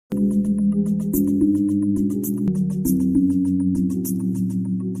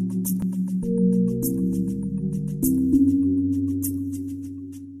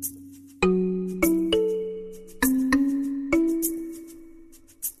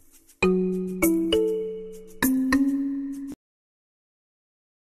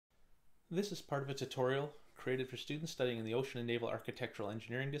This is part of a tutorial created for students studying in the Ocean and Naval Architectural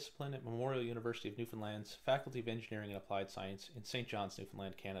Engineering discipline at Memorial University of Newfoundland's Faculty of Engineering and Applied Science in St. John's,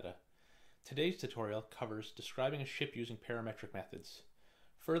 Newfoundland, Canada. Today's tutorial covers describing a ship using parametric methods.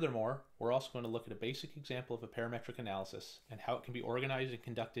 Furthermore, we're also going to look at a basic example of a parametric analysis and how it can be organized and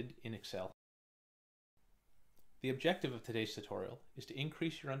conducted in Excel. The objective of today's tutorial is to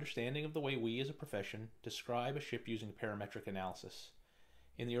increase your understanding of the way we as a profession describe a ship using parametric analysis.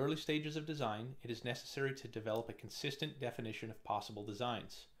 In the early stages of design, it is necessary to develop a consistent definition of possible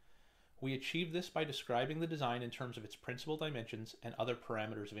designs. We achieve this by describing the design in terms of its principal dimensions and other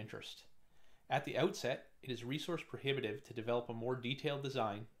parameters of interest. At the outset, it is resource prohibitive to develop a more detailed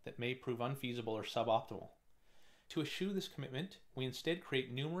design that may prove unfeasible or suboptimal. To eschew this commitment, we instead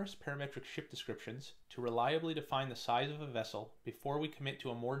create numerous parametric ship descriptions to reliably define the size of a vessel before we commit to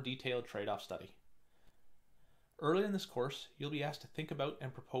a more detailed trade-off study. Early in this course, you'll be asked to think about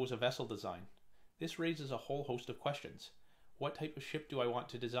and propose a vessel design. This raises a whole host of questions. What type of ship do I want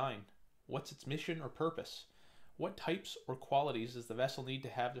to design? What's its mission or purpose? What types or qualities does the vessel need to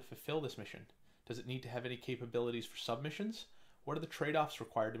have to fulfill this mission? Does it need to have any capabilities for submissions? What are the trade-offs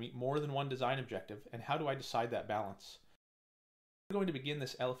required to meet more than one design objective, and how do I decide that balance? We're going to begin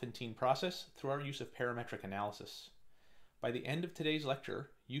this elephantine process through our use of parametric analysis. By the end of today's lecture,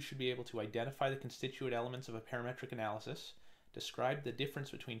 you should be able to identify the constituent elements of a parametric analysis, describe the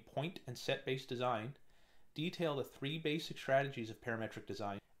difference between point and set-based design, detail the three basic strategies of parametric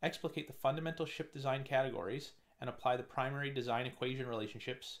design, explicate the fundamental ship design categories, and apply the primary design equation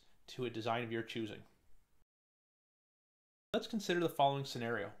relationships to a design of your choosing. Let's consider the following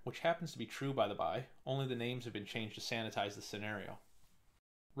scenario, which happens to be true by the by, only the names have been changed to sanitize the scenario.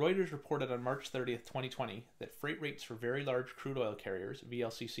 Reuters reported on March 30th, 2020 that freight rates for very large crude oil carriers,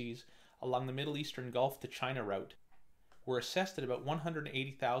 VLCCs, along the Middle Eastern Gulf to China route were assessed at about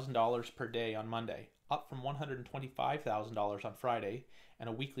 $180,000 per day on Monday, up from $125,000 on Friday, and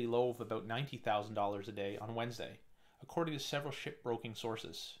a weekly low of about $90,000 a day on Wednesday, according to several shipbroking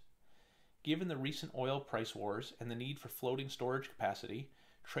sources. Given the recent oil price wars and the need for floating storage capacity,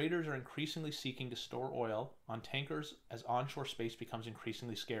 traders are increasingly seeking to store oil on tankers as onshore space becomes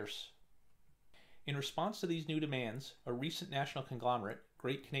increasingly scarce. In response to these new demands, a recent national conglomerate,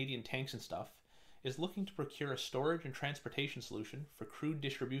 Great Canadian Tanks and Stuff, is looking to procure a storage and transportation solution for crude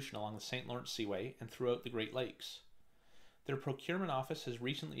distribution along the St. Lawrence Seaway and throughout the Great Lakes. Their procurement office has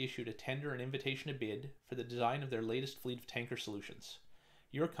recently issued a tender and invitation to bid for the design of their latest fleet of tanker solutions.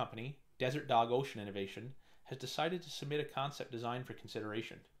 Your company, Desert Dog Ocean Innovation, has decided to submit a concept design for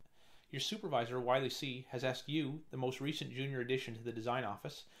consideration. Your supervisor, Wiley C., has asked you, the most recent junior addition to the design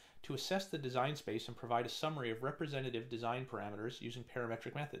office, to assess the design space and provide a summary of representative design parameters using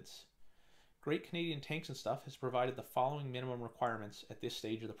parametric methods. Great Canadian Tanks and Stuff has provided the following minimum requirements at this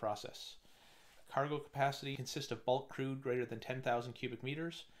stage of the process. A cargo capacity consists of bulk crude greater than 10,000 cubic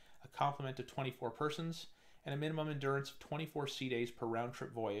meters, a complement of 24 persons, and a minimum endurance of 24 sea days per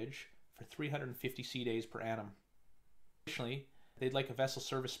round-trip voyage, for 350 sea days per annum. Additionally, they'd like a vessel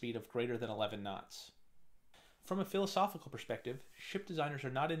service speed of greater than 11 knots. From a philosophical perspective, ship designers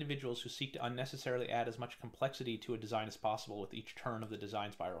are not individuals who seek to unnecessarily add as much complexity to a design as possible with each turn of the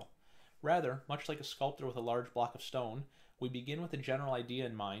design spiral. Rather, much like a sculptor with a large block of stone, we begin with a general idea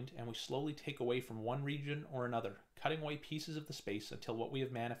in mind and we slowly take away from one region or another, cutting away pieces of the space until what we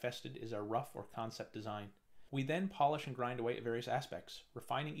have manifested is our rough or concept design. We then polish and grind away at various aspects,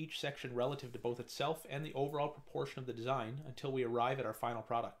 refining each section relative to both itself and the overall proportion of the design until we arrive at our final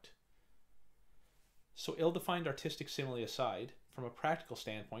product. So ill-defined artistic simile aside, from a practical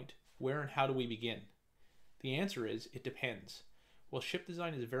standpoint, where and how do we begin? The answer is, it depends. While ship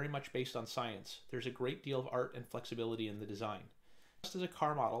design is very much based on science, there's a great deal of art and flexibility in the design. Just as a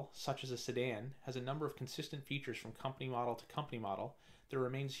car model, such as a sedan, has a number of consistent features from company model to company model, there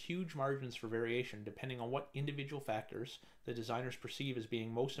remains huge margins for variation depending on what individual factors the designers perceive as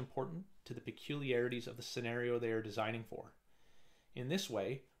being most important to the peculiarities of the scenario they are designing for. In this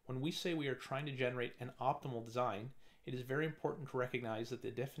way, when we say we are trying to generate an optimal design, it is very important to recognize that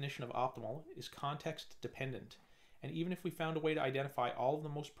the definition of optimal is context dependent, and even if we found a way to identify all of the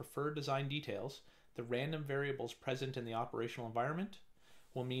most preferred design details, the random variables present in the operational environment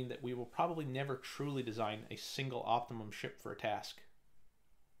will mean that we will probably never truly design a single optimum ship for a task.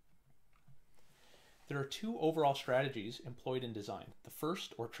 There are two overall strategies employed in design. The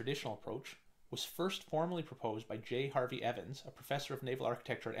first, or traditional approach, was first formally proposed by J. Harvey Evans, a professor of naval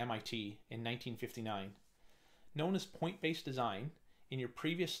architecture at MIT, in 1959. Known as point-based design, in your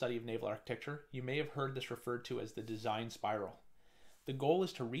previous study of naval architecture, you may have heard this referred to as the design spiral. The goal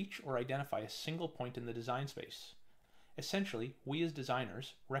is to reach or identify a single point in the design space. Essentially, we as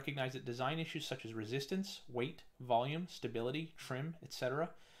designers recognize that design issues such as resistance, weight, volume, stability, trim, etc.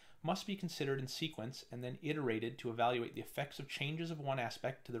 must be considered in sequence and then iterated to evaluate the effects of changes of one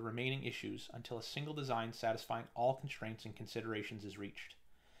aspect to the remaining issues until a single design satisfying all constraints and considerations is reached.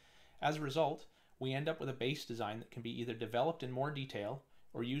 As a result, we end up with a base design that can be either developed in more detail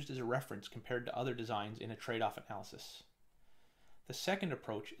or used as a reference compared to other designs in a trade-off analysis. The second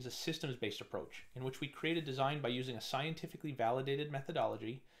approach is a systems-based approach, in which we create a design by using a scientifically validated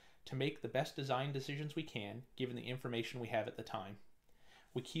methodology to make the best design decisions we can given the information we have at the time.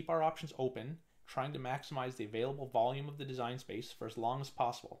 We keep our options open, trying to maximize the available volume of the design space for as long as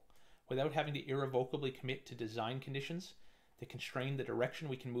possible, without having to irrevocably commit to design conditions that constrain the direction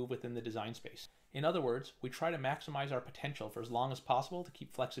we can move within the design space. In other words, we try to maximize our potential for as long as possible to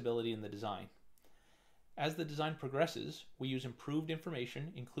keep flexibility in the design. As the design progresses, we use improved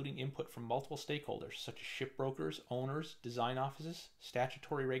information, including input from multiple stakeholders, such as shipbrokers, owners, design offices,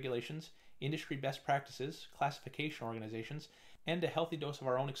 statutory regulations, industry best practices, classification organizations, and a healthy dose of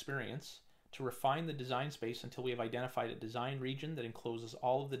our own experience, to refine the design space until we have identified a design region that encloses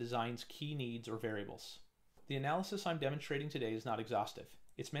all of the design's key needs or variables. The analysis I'm demonstrating today is not exhaustive.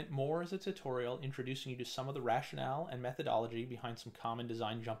 It's meant more as a tutorial introducing you to some of the rationale and methodology behind some common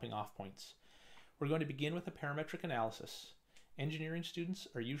design jumping off points. We're going to begin with a parametric analysis. Engineering students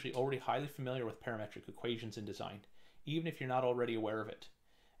are usually already highly familiar with parametric equations in design, even if you're not already aware of it.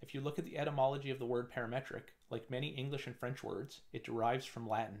 If you look at the etymology of the word parametric, like many English and French words, it derives from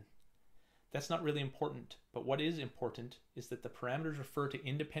Latin. That's not really important, but what is important is that the parameters refer to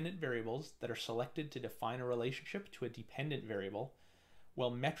independent variables that are selected to define a relationship to a dependent variable, while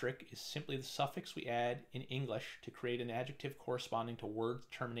metric is simply the suffix we add in English to create an adjective corresponding to words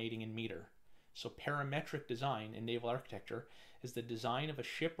terminating in meter. So parametric design in naval architecture is the design of a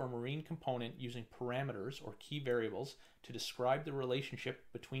ship or marine component using parameters or key variables to describe the relationship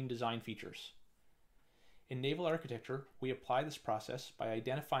between design features. In naval architecture, we apply this process by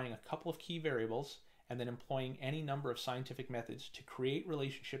identifying a couple of key variables and then employing any number of scientific methods to create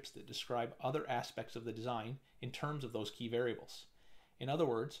relationships that describe other aspects of the design in terms of those key variables. In other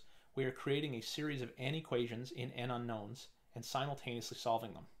words, we are creating a series of n equations in n unknowns and simultaneously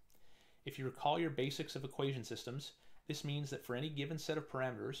solving them. If you recall your basics of equation systems, this means that for any given set of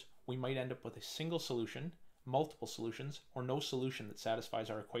parameters, we might end up with a single solution, multiple solutions, or no solution that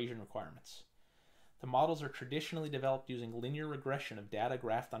satisfies our equation requirements. The models are traditionally developed using linear regression of data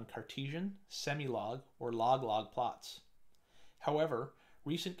graphed on Cartesian, semi-log, or log-log plots. However,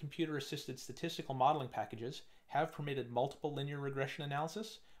 recent computer-assisted statistical modeling packages have permitted multiple linear regression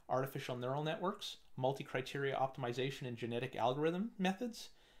analysis, artificial neural networks, multi-criteria optimization and genetic algorithm methods,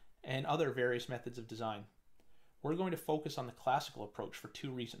 and other various methods of design. We're going to focus on the classical approach for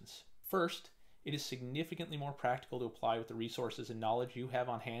two reasons. First, it is significantly more practical to apply with the resources and knowledge you have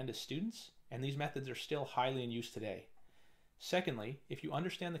on hand as students, and these methods are still highly in use today. Secondly, if you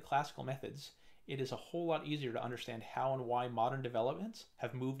understand the classical methods, it is a whole lot easier to understand how and why modern developments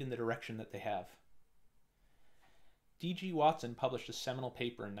have moved in the direction that they have. D.G. Watson published a seminal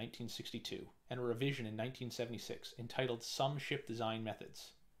paper in 1962 and a revision in 1976 entitled Some Ship Design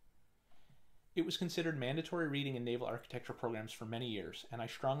Methods. It was considered mandatory reading in naval architecture programs for many years, and I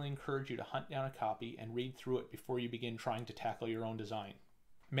strongly encourage you to hunt down a copy and read through it before you begin trying to tackle your own design.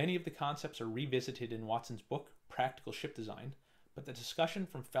 Many of the concepts are revisited in Watson's book, Practical Ship Design, but the discussion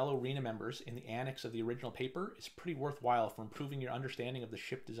from fellow RENA members in the annex of the original paper is pretty worthwhile for improving your understanding of the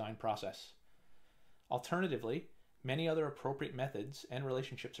ship design process. Alternatively, many other appropriate methods and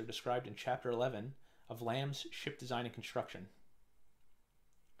relationships are described in Chapter 11 of Lamb's Ship Design and Construction.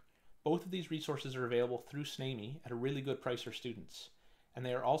 Both of these resources are available through SNAME at a really good price for students, and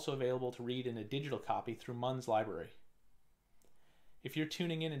they are also available to read in a digital copy through Munn's library. If you're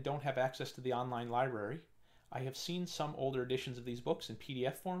tuning in and don't have access to the online library, I have seen some older editions of these books in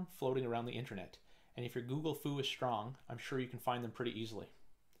PDF form floating around the internet, and if your Google foo is strong, I'm sure you can find them pretty easily.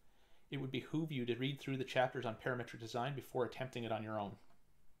 It would behoove you to read through the chapters on parametric design before attempting it on your own.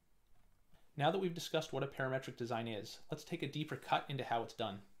 Now that we've discussed what a parametric design is, let's take a deeper cut into how it's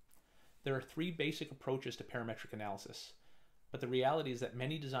done. There are three basic approaches to parametric analysis, but the reality is that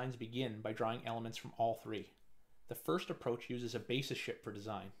many designs begin by drawing elements from all three. The first approach uses a basis ship for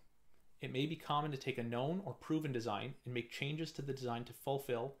design. It may be common to take a known or proven design and make changes to the design to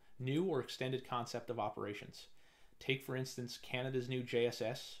fulfill new or extended concept of operations. Take, for instance, Canada's new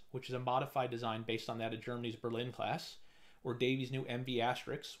JSS, which is a modified design based on that of Germany's Berlin class, or Davy's new MV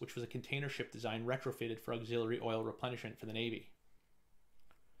Asterix, which was a container ship design retrofitted for auxiliary oil replenishment for the Navy.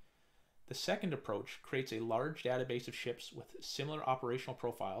 The second approach creates a large database of ships with similar operational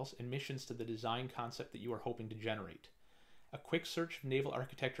profiles and missions to the design concept that you are hoping to generate. A quick search of naval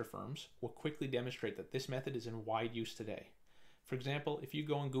architecture firms will quickly demonstrate that this method is in wide use today. For example, if you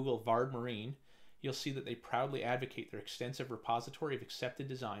go and Google Vard Marine, you'll see that they proudly advocate their extensive repository of accepted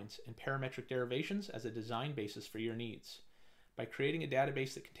designs and parametric derivations as a design basis for your needs. By creating a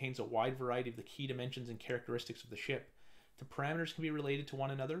database that contains a wide variety of the key dimensions and characteristics of the ship, the parameters can be related to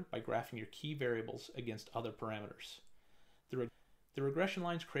one another by graphing your key variables against other parameters. The regression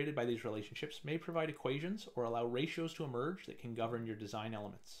lines created by these relationships may provide equations or allow ratios to emerge that can govern your design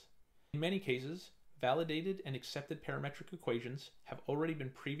elements. In many cases, validated and accepted parametric equations have already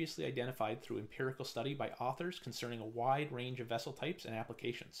been previously identified through empirical study by authors concerning a wide range of vessel types and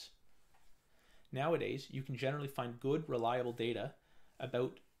applications. Nowadays, you can generally find good, reliable data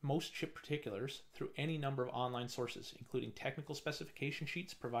about most ship particulars through any number of online sources, including technical specification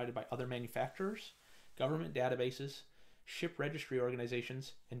sheets provided by other manufacturers, government databases, ship registry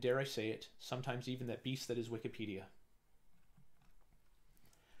organizations, and dare I say it, sometimes even that beast that is Wikipedia.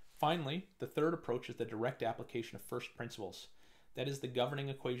 Finally, the third approach is the direct application of first principles, that is the governing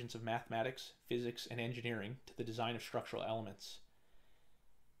equations of mathematics, physics, and engineering to the design of structural elements.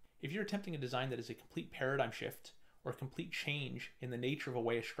 If you're attempting a design that is a complete paradigm shift or a complete change in the nature of a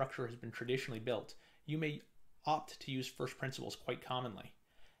way a structure has been traditionally built, you may opt to use first principles quite commonly.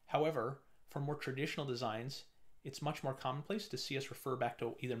 However, for more traditional designs, it's much more commonplace to see us refer back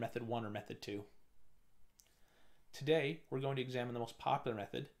to either method 1 or method 2. Today, we're going to examine the most popular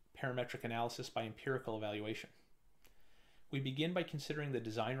method, parametric analysis by empirical evaluation. We begin by considering the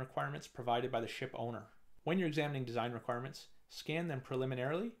design requirements provided by the ship owner. When you're examining design requirements, scan them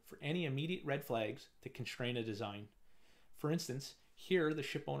preliminarily for any immediate red flags that constrain a design. For instance, here the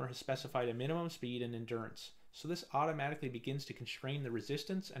ship owner has specified a minimum speed and endurance, so this automatically begins to constrain the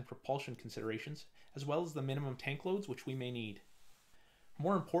resistance and propulsion considerations, as well as the minimum tank loads which we may need.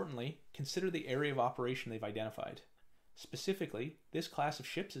 More importantly, consider the area of operation they've identified. Specifically, this class of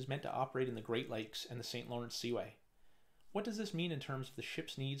ships is meant to operate in the Great Lakes and the St. Lawrence Seaway. What does this mean in terms of the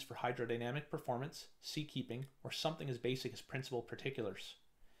ship's needs for hydrodynamic performance, seakeeping, or something as basic as principal particulars?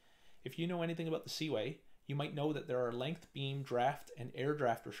 If you know anything about the Seaway, you might know that there are length, beam, draft, and air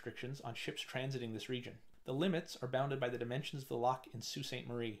draft restrictions on ships transiting this region. The limits are bounded by the dimensions of the lock in Sault Ste.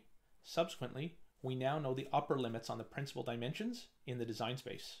 Marie. Subsequently, we now know the upper limits on the principal dimensions in the design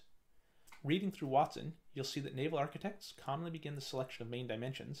space. Reading through Watson, you'll see that naval architects commonly begin the selection of main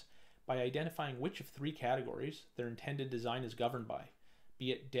dimensions by identifying which of 3 categories their intended design is governed by,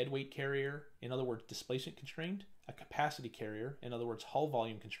 be it deadweight carrier, in other words displacement constrained, a capacity carrier, in other words hull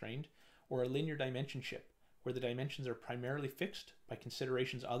volume constrained, or a linear dimension ship, where the dimensions are primarily fixed by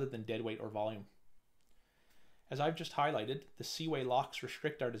considerations other than deadweight or volume. As I've just highlighted, the Seaway locks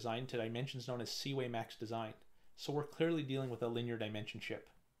restrict our design to dimensions known as Seaway max design, so we're clearly dealing with a linear dimension ship.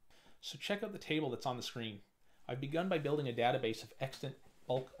 So check out the table that's on the screen. I've begun by building a database of extant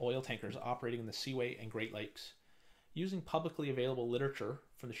bulk oil tankers operating in the Seaway and Great Lakes. Using publicly available literature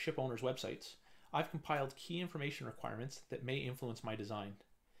from the ship owners' websites, I've compiled key information requirements that may influence my design.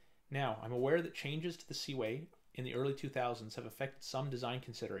 Now, I'm aware that changes to the Seaway in the early 2000s have affected some design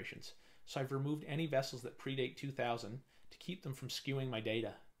considerations, so I've removed any vessels that predate 2000 to keep them from skewing my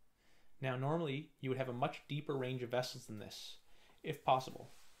data. Now, normally, you would have a much deeper range of vessels than this, if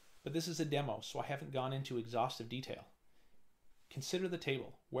possible. But this is a demo, so I haven't gone into exhaustive detail. Consider the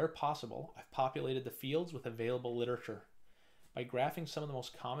table. Where possible, I've populated the fields with available literature. By graphing some of the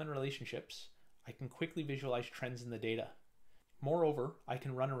most common relationships, I can quickly visualize trends in the data. Moreover, I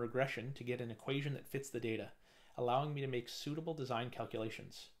can run a regression to get an equation that fits the data, allowing me to make suitable design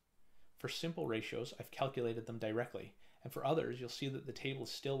calculations. For simple ratios, I've calculated them directly, and for others, you'll see that the table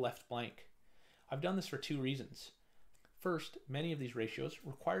is still left blank. I've done this for 2 reasons. First, many of these ratios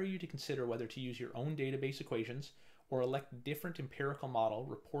require you to consider whether to use your own database equations or elect a different empirical model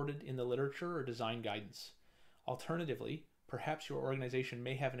reported in the literature or design guidance. Alternatively, perhaps your organization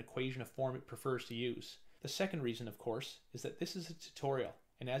may have an equation of form it prefers to use. The second reason, of course, is that this is a tutorial,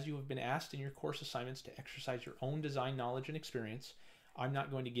 and as you have been asked in your course assignments to exercise your own design knowledge and experience, I'm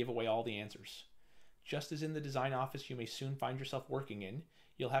not going to give away all the answers. Just as in the design office you may soon find yourself working in,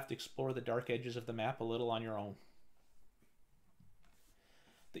 you'll have to explore the dark edges of the map a little on your own.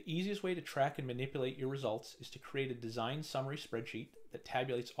 The easiest way to track and manipulate your results is to create a design summary spreadsheet that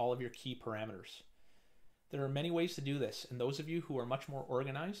tabulates all of your key parameters. There are many ways to do this, and those of you who are much more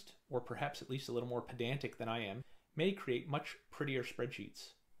organized, or perhaps at least a little more pedantic than I am, may create much prettier spreadsheets.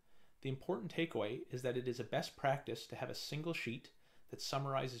 The important takeaway is that it is a best practice to have a single sheet that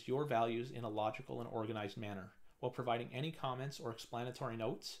summarizes your values in a logical and organized manner, while providing any comments or explanatory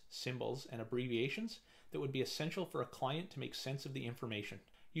notes, symbols, and abbreviations that would be essential for a client to make sense of the information.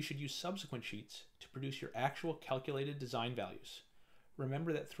 you should use subsequent sheets to produce your actual calculated design values.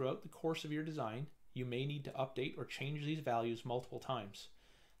 Remember that throughout the course of your design, you may need to update or change these values multiple times.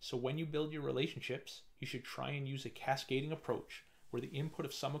 So when you build your relationships, you should try and use a cascading approach where the input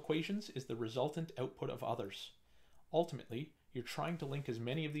of some equations is the resultant output of others. Ultimately, you're trying to link as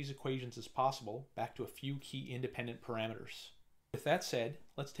many of these equations as possible back to a few key independent parameters. With that said,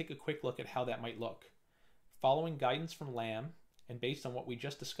 let's take a quick look at how that might look. Following guidance from LAM, and based on what we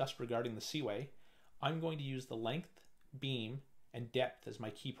just discussed regarding the seaway, I'm going to use the length, beam, and depth as my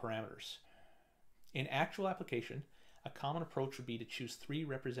key parameters. In actual application, a common approach would be to choose 3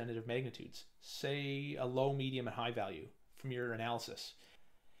 representative magnitudes, say a low, medium, and high value, from your analysis,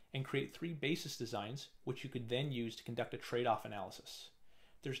 and create 3 basis designs which you could then use to conduct a trade-off analysis.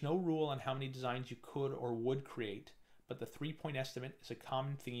 There's no rule on how many designs you could or would create, but the 3-point estimate is a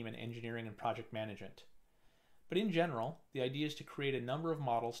common theme in engineering and project management. But in general, the idea is to create a number of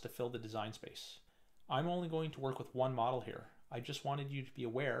models to fill the design space. I'm only going to work with one model here. I just wanted you to be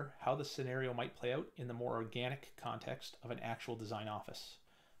aware how the scenario might play out in the more organic context of an actual design office.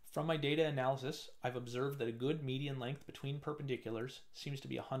 From my data analysis, I've observed that a good median length between perpendiculars seems to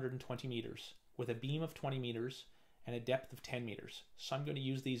be 120 meters, with a beam of 20 meters and a depth of 10 meters, so I'm going to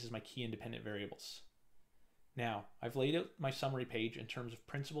use these as my key independent variables. Now, I've laid out my summary page in terms of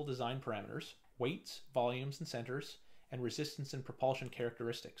principal design parameters, weights, volumes and centers, and resistance and propulsion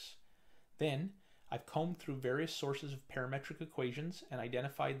characteristics. Then, I've combed through various sources of parametric equations and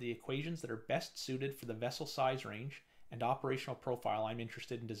identified the equations that are best suited for the vessel size range and operational profile I'm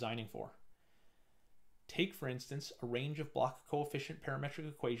interested in designing for. Take, for instance, a range of block coefficient parametric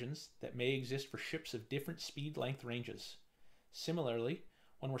equations that may exist for ships of different speed length ranges. Similarly,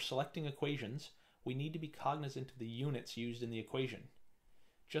 when we're selecting equations, we need to be cognizant of the units used in the equation.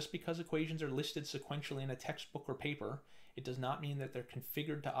 Just because equations are listed sequentially in a textbook or paper, it does not mean that they're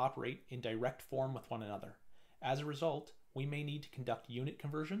configured to operate in direct form with one another. As a result, we may need to conduct unit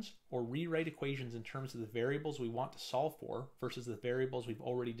conversions or rewrite equations in terms of the variables we want to solve for versus the variables we've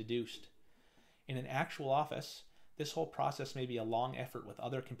already deduced. In an actual office, this whole process may be a long effort with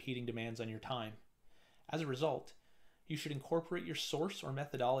other competing demands on your time. As a result, you should incorporate your source or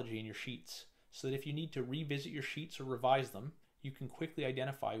methodology in your sheets so that if you need to revisit your sheets or revise them, you can quickly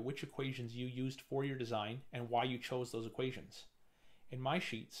identify which equations you used for your design and why you chose those equations. In my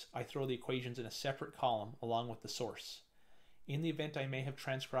sheets, I throw the equations in a separate column along with the source. In the event I may have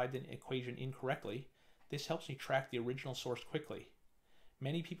transcribed an equation incorrectly, this helps me track the original source quickly.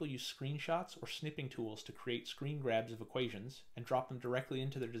 Many people use screenshots or snipping tools to create screen grabs of equations and drop them directly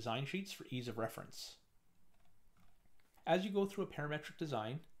into their design sheets for ease of reference. As you go through a parametric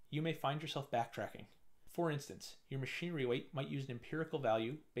design, you may find yourself backtracking. For instance, your machinery weight might use an empirical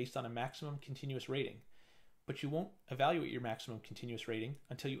value based on a maximum continuous rating, but you won't evaluate your maximum continuous rating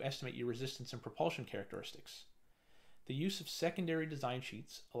until you estimate your resistance and propulsion characteristics. The use of secondary design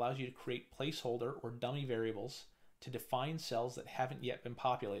sheets allows you to create placeholder or dummy variables to define cells that haven't yet been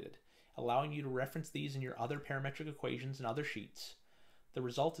populated, allowing you to reference these in your other parametric equations and other sheets. The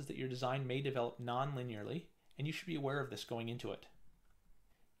result is that your design may develop non-linearly, and you should be aware of this going into it.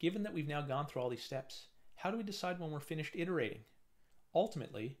 Given that we've now gone through all these steps, how do we decide when we're finished iterating?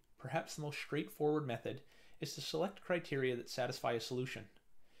 Ultimately, perhaps the most straightforward method is to select criteria that satisfy a solution.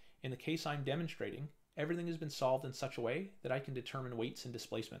 In the case I'm demonstrating, everything has been solved in such a way that I can determine weights and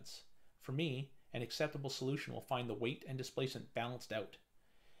displacements. For me, an acceptable solution will find the weight and displacement balanced out.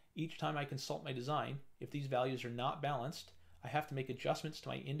 Each time I consult my design, if these values are not balanced, I have to make adjustments to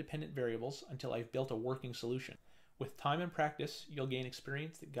my independent variables until I've built a working solution. With time and practice, you'll gain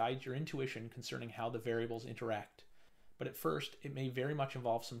experience that guides your intuition concerning how the variables interact. But at first, it may very much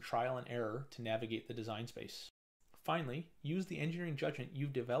involve some trial and error to navigate the design space. Finally, use the engineering judgment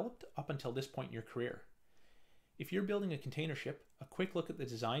you've developed up until this point in your career. If you're building a container ship, a quick look at the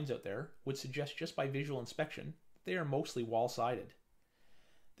designs out there would suggest just by visual inspection that they are mostly wall-sided.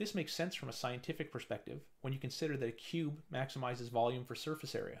 This makes sense from a scientific perspective when you consider that a cube maximizes volume for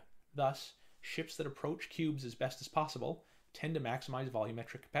surface area. Thus, ships that approach cubes as best as possible tend to maximize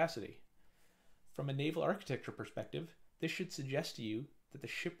volumetric capacity. From a naval architecture perspective, this should suggest to you that the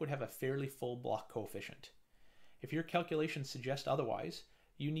ship would have a fairly full block coefficient. If your calculations suggest otherwise,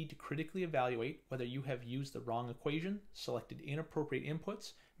 you need to critically evaluate whether you have used the wrong equation, selected inappropriate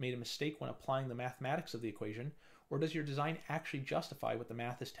inputs, made a mistake when applying the mathematics of the equation, or does your design actually justify what the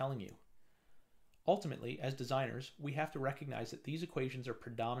math is telling you? Ultimately, as designers, we have to recognize that these equations are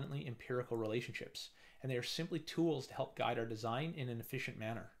predominantly empirical relationships, and they are simply tools to help guide our design in an efficient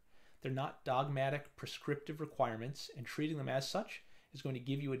manner. They're not dogmatic, prescriptive requirements, and treating them as such is going to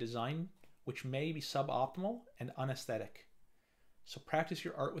give you a design which may be suboptimal and unaesthetic. So practice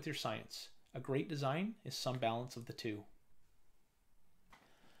your art with your science. A great design is some balance of the two.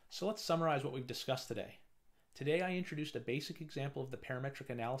 So let's summarize what we've discussed today. Today I introduced a basic example of the parametric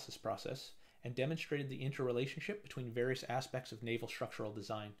analysis process and demonstrated the interrelationship between various aspects of naval structural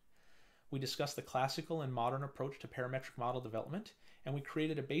design. We discussed the classical and modern approach to parametric model development, and we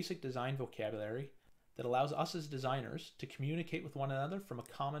created a basic design vocabulary that allows us as designers to communicate with one another from a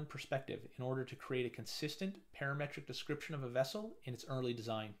common perspective in order to create a consistent parametric description of a vessel in its early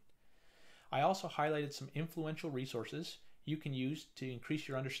design. I also highlighted some influential resources you can use to increase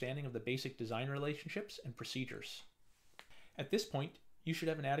your understanding of the basic design relationships and procedures. At this point, you should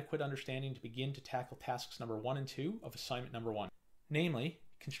have an adequate understanding to begin to tackle tasks number 1 and 2 of assignment number 1. Namely,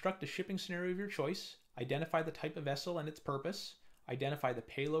 construct a shipping scenario of your choice, identify the type of vessel and its purpose, identify the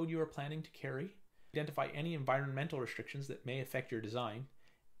payload you are planning to carry, identify any environmental restrictions that may affect your design,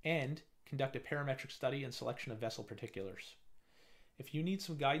 and conduct a parametric study and selection of vessel particulars. If you need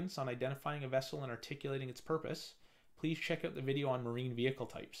some guidance on identifying a vessel and articulating its purpose, please check out the video on marine vehicle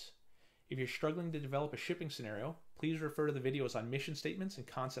types. If you're struggling to develop a shipping scenario, please refer to the videos on mission statements and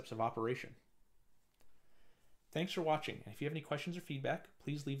concepts of operation. Thanks for watching, and if you have any questions or feedback,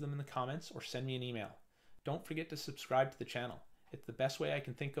 please leave them in the comments or send me an email. Don't forget to subscribe to the channel. It's the best way I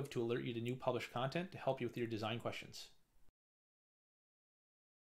can think of to alert you to new published content to help you with your design questions.